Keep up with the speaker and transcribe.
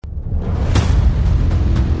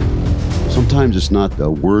sometimes it's not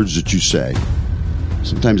the words that you say.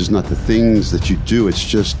 Sometimes it's not the things that you do. It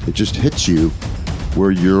just hits you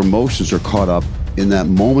where your emotions are caught up in that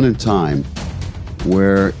moment in time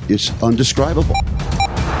where it's undescribable.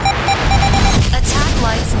 Attack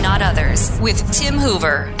Lights, Not Others with Tim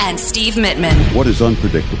Hoover and Steve Mittman. What is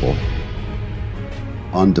unpredictable,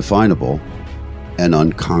 undefinable, and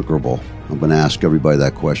unconquerable? I'm going to ask everybody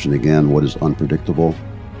that question again. What is unpredictable,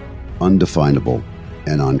 undefinable,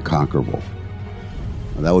 and unconquerable?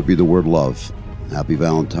 Now, that would be the word love. Happy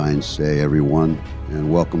Valentine's Day, everyone,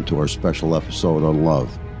 and welcome to our special episode on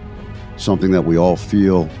love. Something that we all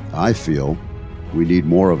feel, I feel, we need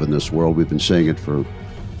more of in this world. We've been saying it for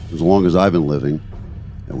as long as I've been living,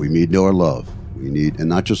 and we need more love. We need, and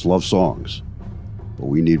not just love songs, but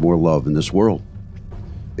we need more love in this world.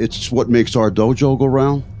 It's what makes our dojo go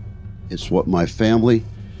round. It's what my family,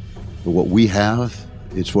 what we have.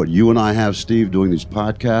 It's what you and I have, Steve, doing these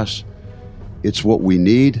podcasts. It's what we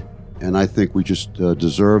need. And I think we just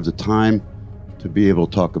deserve the time to be able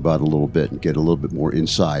to talk about it a little bit and get a little bit more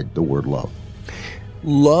inside the word love.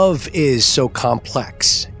 Love is so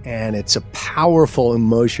complex, and it's a powerful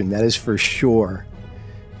emotion, that is for sure.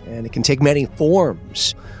 And it can take many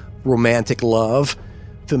forms: romantic love,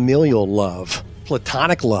 familial love,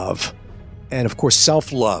 platonic love, and of course,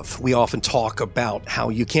 self-love. We often talk about how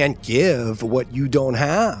you can't give what you don't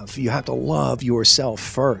have. You have to love yourself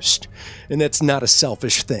first. And that's not a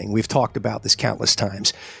selfish thing. We've talked about this countless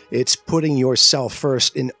times. It's putting yourself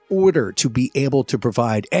first in order to be able to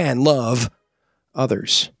provide and love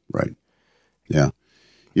others. Right. Yeah.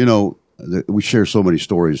 You know, we share so many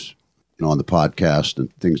stories, on the podcast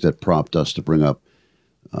and things that prompt us to bring up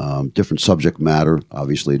different subject matter.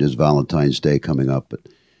 Obviously, it is Valentine's Day coming up, but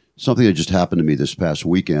something that just happened to me this past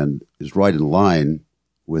weekend is right in line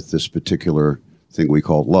with this particular thing we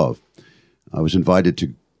call love. I was invited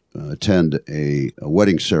to attend a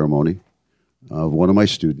wedding ceremony of one of my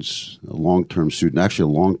students, a long-term student,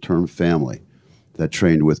 actually a long-term family that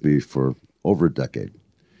trained with me for over a decade.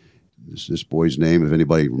 This boy's name, if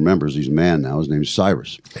anybody remembers, he's a man now. His name's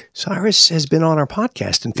Cyrus. Cyrus has been on our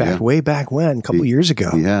podcast, in fact, way back when, a couple years ago.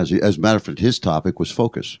 He has. As a matter of fact, his topic was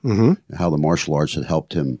focus, how the martial arts had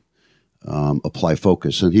helped him apply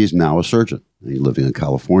focus. And he's now a surgeon. He's living in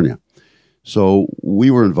California. So we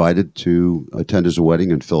were invited to attend his wedding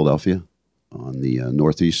in Philadelphia on the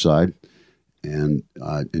northeast side, and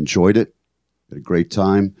enjoyed it. Had a great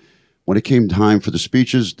time. When it came time for the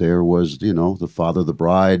speeches, there was, the father of the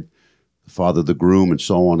bride, the father of the groom, and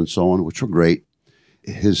so on, which were great.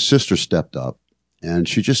 His sister stepped up, and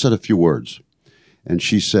she just said a few words. And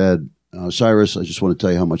she said, Cyrus, I just want to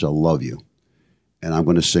tell you how much I love you, and I'm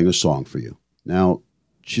going to sing a song for you. Now,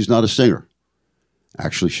 she's not a singer.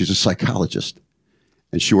 Actually, she's a psychologist,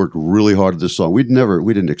 and she worked really hard at this song. We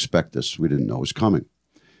didn't expect this. We didn't know it was coming.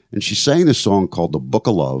 And she sang this song called The Book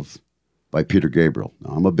of Love by Peter Gabriel.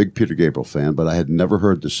 Now, I'm a big Peter Gabriel fan, but I had never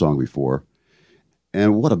heard this song before.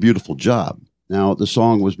 And what a beautiful job. Now, the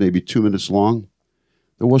song was maybe 2 minutes long.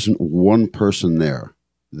 There wasn't one person there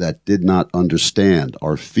that did not understand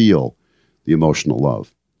or feel the emotional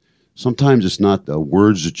love. Sometimes it's not the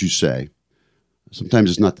words that you say. Sometimes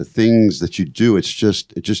it's not the things that you do. It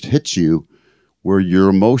just hits you where your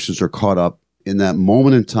emotions are caught up in that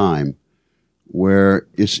moment in time where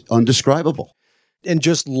it's undescribable. And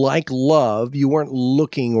just like love, you weren't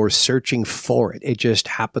looking or searching for it. It just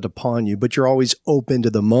happened upon you, but you're always open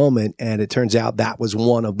to the moment. And it turns out that was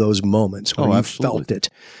one of those moments where you felt it,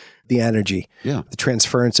 the energy, the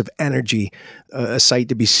transference of energy, a sight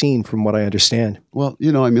to be seen from what I understand. Well,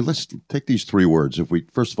 let's take these three words.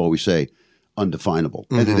 First of all, we say undefinable,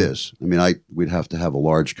 and it is. We'd have to have a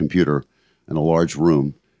large computer and a large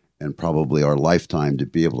room and probably our lifetime to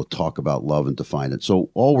be able to talk about love and define it.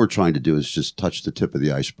 So all we're trying to do is just touch the tip of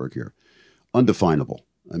the iceberg here. Undefinable.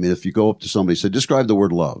 If you go up to somebody and say, describe the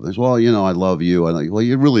word love. They say, well, I love you. Well,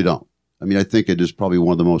 you really don't. I think it is probably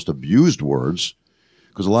one of the most abused words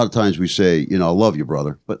because a lot of times we say, I love you,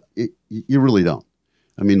 brother, but you really don't.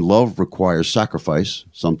 Love requires sacrifice,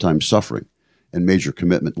 sometimes suffering, and major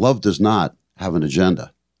commitment. Love does not have an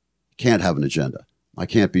agenda. Can't have an agenda. I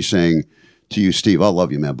can't be saying to you, Steve, I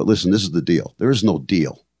love you, man, but listen, this is the deal. There is no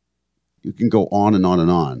deal. You can go on and on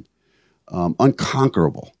and on.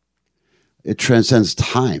 Unconquerable. It transcends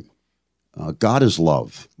time. God is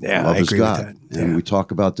love. Yeah, love I agree is God. with that. And we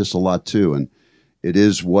talk about this a lot too. And it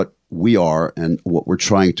is what we are and what we're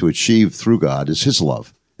trying to achieve through God is his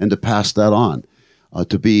love. And to pass that on,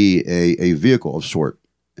 to be a vehicle of sort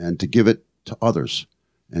and to give it to others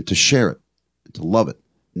and to share it and to love it,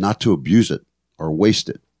 not to abuse it or waste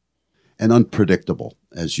it. And unpredictable,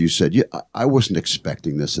 as you said. I wasn't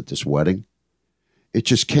expecting this at this wedding. it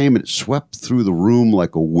just came and it swept through the room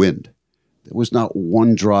like a wind. There was not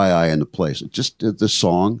one dry eye in the place. It just the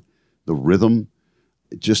song, the rhythm,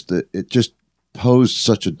 it just posed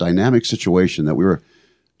such a dynamic situation that we were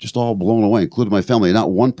just all blown away, including my family.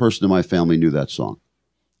 Not one person in my family knew that song.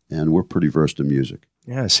 And we're pretty versed in music.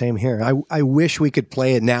 Yeah, same here. I wish we could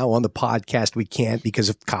play it now on the podcast. We can't because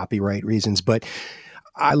of copyright reasons. But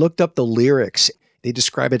I looked up the lyrics. They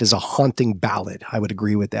describe it as a haunting ballad. I would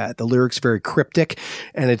agree with that. The lyrics are very cryptic,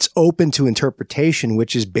 and it's open to interpretation,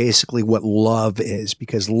 which is basically what love is,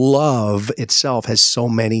 because love itself has so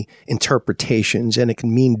many interpretations, and it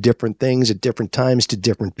can mean different things at different times to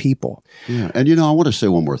different people. Yeah, and I want to say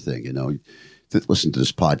one more thing. Listen to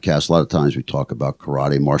this podcast. A lot of times we talk about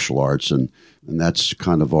karate, martial arts, and that's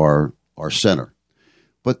kind of our center.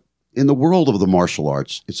 But in the world of the martial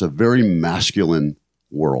arts, it's a very masculine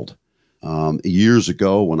world. Years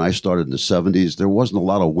ago, when I started in the 70s, there wasn't a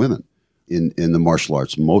lot of women in the martial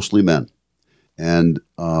arts, mostly men. And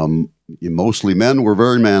mostly men were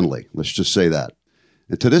very manly. Let's just say that.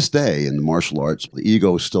 And to this day, in the martial arts, the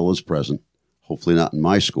ego still is present, hopefully not in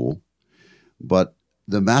my school. But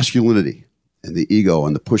the masculinity and the ego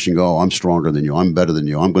and the pushing, I'm stronger than you, I'm better than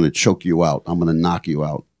you, I'm going to choke you out, I'm going to knock you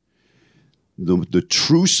out. The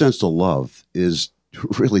true sense of love is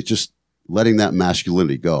really just letting that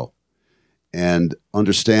masculinity go. And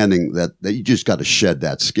understanding that you just got to shed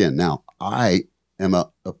that skin. Now, I am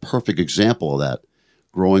a perfect example of that.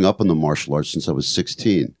 Growing up in the martial arts since I was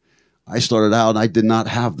 16, I started out and I did not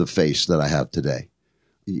have the face that I have today.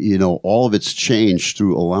 All of it's changed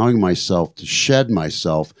through allowing myself to shed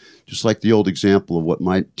myself, just like the old example of what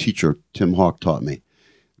my teacher, Tim Hawk, taught me.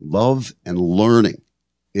 Love and learning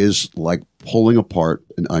is like pulling apart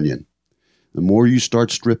an onion. The more you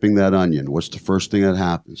start stripping that onion, what's the first thing that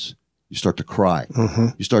happens? You start to cry. Mm-hmm.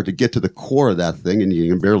 You start to get to the core of that thing and you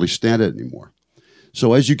can barely stand it anymore.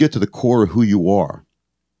 So as you get to the core of who you are,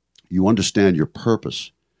 you understand your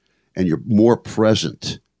purpose and you're more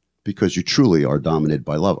present because you truly are dominated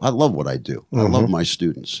by love. I love what I do. Mm-hmm. I love my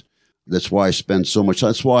students. That's why I spend so much.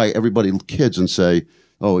 That's why everybody kids and say,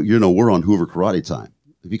 we're on Hoover Karate time,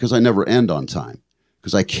 because I never end on time,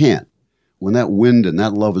 because I can't. When that wind and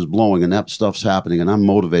that love is blowing and that stuff's happening and I'm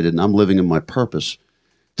motivated and I'm living in my purpose,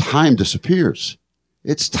 time disappears.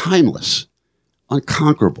 It's timeless,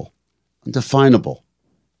 unconquerable, undefinable,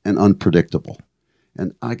 and unpredictable.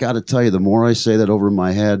 And I got to tell you, the more I say that over in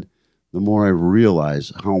my head, the more I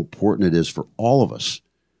realize how important it is for all of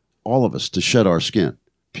us to shed our skin,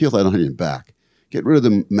 peel that onion back, get rid of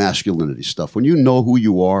the masculinity stuff. When you know who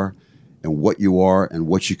you are and what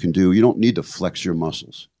you can do, you don't need to flex your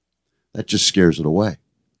muscles. That just scares it away.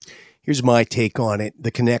 Here's my take on it, the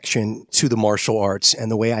connection to the martial arts and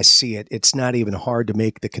the way I see it. It's not even hard to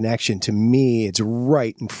make the connection. To me, it's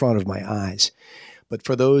right in front of my eyes. But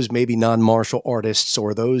for those maybe non-martial artists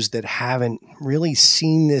or those that haven't really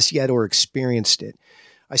seen this yet or experienced it,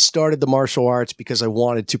 I started the martial arts because I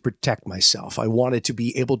wanted to protect myself. I wanted to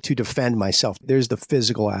be able to defend myself. There's the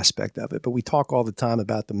physical aspect of it, but we talk all the time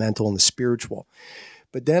about the mental and the spiritual.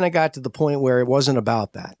 But then I got to the point where it wasn't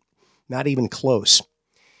about that, not even close.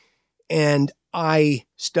 And I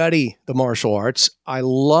study the martial arts. I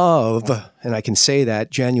love, and I can say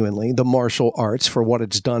that genuinely, the martial arts for what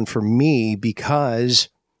it's done for me, because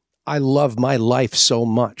I love my life so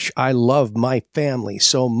much. I love my family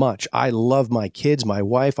so much. I love my kids, my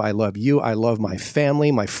wife. I love you. I love my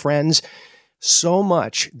family, my friends so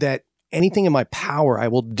much that anything in my power I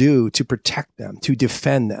will do to protect them, to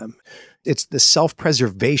defend them. It's the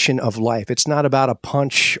self-preservation of life. It's not about a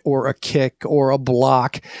punch or a kick or a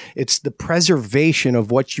block. It's the preservation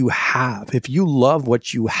of what you have. If you love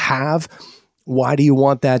what you have, why do you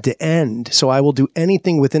want that to end? So I will do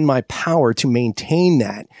anything within my power to maintain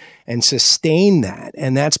that and sustain that.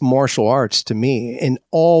 And that's martial arts to me in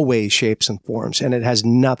all ways, shapes, and forms. And it has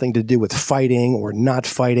nothing to do with fighting or not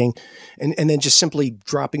fighting and then just simply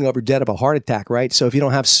dropping over dead of a heart attack, right? So if you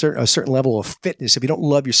don't have a certain level of fitness, if you don't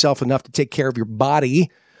love yourself enough to take care of your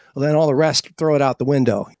body, well, then all the rest, throw it out the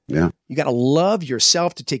window. Yeah. You got to love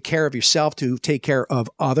yourself to take care of yourself, to take care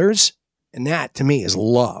of others. And that, to me, is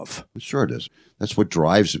love. Sure it is. That's what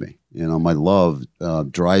drives me. My love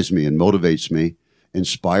drives me and motivates me,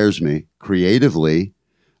 inspires me creatively,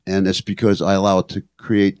 and it's because I allow it to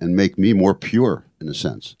create and make me more pure, in a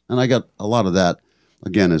sense. And I got a lot of that,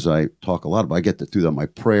 again, as I talk a lot about, I get that through my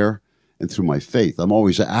prayer and through my faith. I'm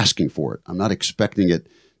always asking for it. I'm not expecting it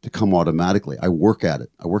to come automatically. I work at it.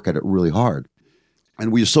 I work at it really hard.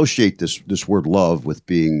 And we associate this word love with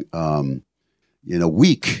being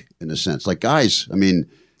weak, in a sense. Like guys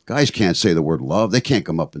can't say the word love. They can't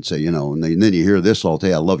come up and say, and then you hear this all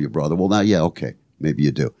day, I love you, brother. Well, now, yeah, okay. maybe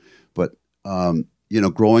you do. But,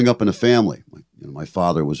 growing up in a family, my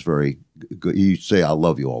father was very good. He used to say, I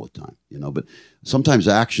love you all the time, but sometimes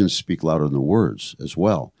actions speak louder than the words as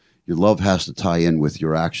well. Your love has to tie in with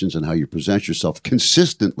your actions and how you present yourself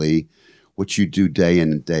consistently, what you do day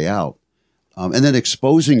in and day out. And then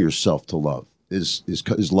exposing yourself to love. Is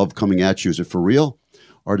love coming at you? Is it for real?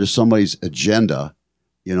 Or does somebody's agenda,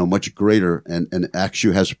 much greater and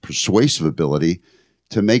actually has a persuasive ability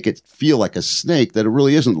to make it feel like a snake that it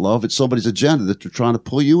really isn't love? It's somebody's agenda that they're trying to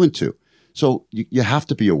pull you into. So you have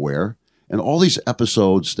to be aware. And all these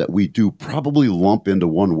episodes that we do probably lump into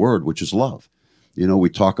one word, which is love. We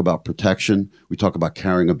talk about protection. We talk about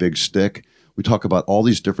carrying a big stick. We talk about all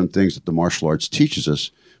these different things that the martial arts teaches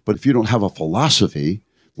us. But if you don't have a philosophy,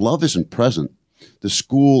 love isn't present. The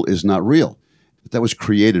school is not real. That was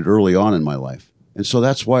created early on in my life. And so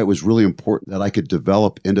that's why it was really important that I could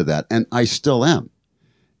develop into that. And I still am.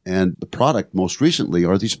 And the product most recently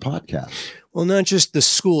are these podcasts. Well, not just the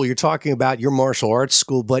school. You're talking about your martial arts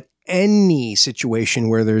school, but any situation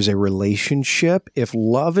where there's a relationship, if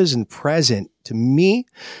love isn't present, to me,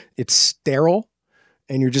 it's sterile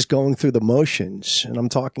and you're just going through the motions. And I'm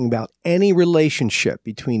talking about any relationship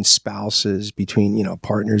between spouses, between,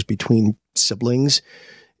 partners, between siblings.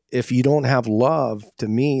 If you don't have love, to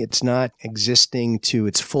me, it's not existing to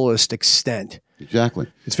its fullest extent. Exactly.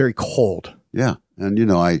 It's very cold. Yeah.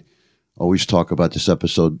 And, I always talk about this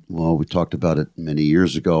episode. Well, we talked about it many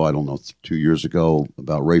years ago. I don't know, 2 years ago,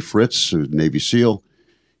 about Ray Fritz, who's a Navy SEAL.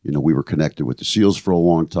 We were connected with the SEALs for a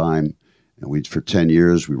long time. And for 10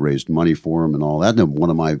 years, we raised money for him and all that. And then one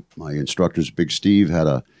of my instructors, Big Steve, had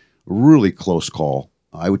a really close call,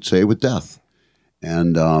 I would say, with death.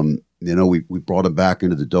 And, we brought him back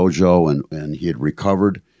into the dojo and he had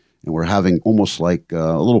recovered. And we're having almost like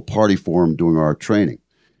a little party for him doing our training.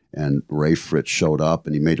 And Ray Fritz showed up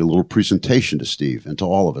and he made a little presentation to Steve and to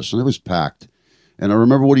all of us. And it was packed. And I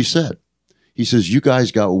remember what he said. He says, you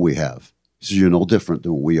guys got what we have. He says, you're no different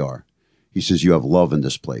than what we are. He says, you have love in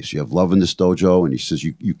this place. You have love in this dojo. And he says,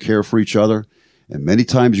 you care for each other. And many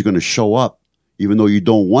times you're going to show up, even though you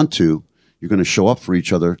don't want to, you're going to show up for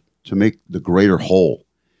each other to make the greater whole.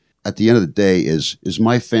 At the end of the day, is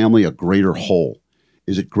my family a greater whole?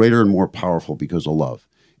 Is it greater and more powerful because of love?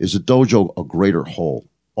 Is the dojo a greater whole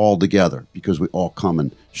all together because we all come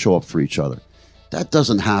and show up for each other? That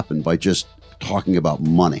doesn't happen by just talking about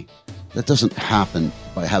money. That doesn't happen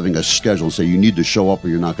by having a schedule and say you need to show up or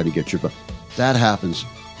you're not going to get your butt. That happens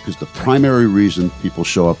because the primary reason people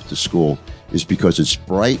show up at the school is because it's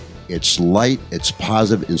bright, it's light, it's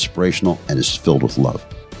positive, inspirational, and it's filled with love.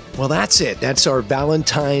 Well, that's it. That's our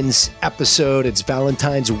Valentine's episode. It's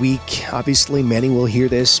Valentine's week. Obviously, many will hear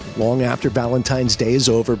this long after Valentine's Day is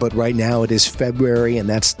over, but right now it is February, and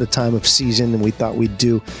that's the time of season, and we thought we'd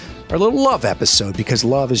do our little love episode because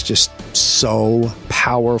love is just so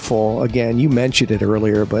powerful. Again, you mentioned it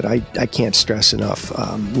earlier, but I can't stress enough.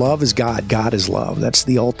 Love is God. God is love. That's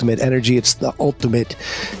the ultimate energy. It's the ultimate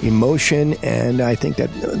emotion, and I think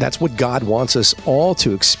that's what God wants us all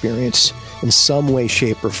to experience in some way,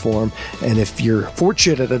 shape, or form. And if you're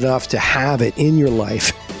fortunate enough to have it in your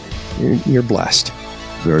life, you're blessed.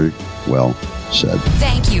 Very well said.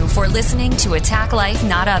 Thank you for listening to Attack Life,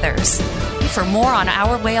 Not Others. For more on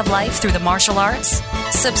our way of life through the martial arts,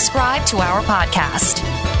 subscribe to our podcast.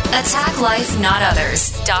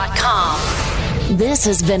 AttackLifeNotOthers.com. This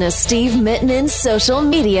has been a Steve Mittinen social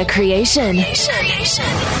media creation.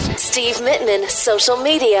 Steve Mittinen,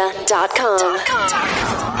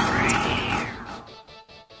 socialmedia.com.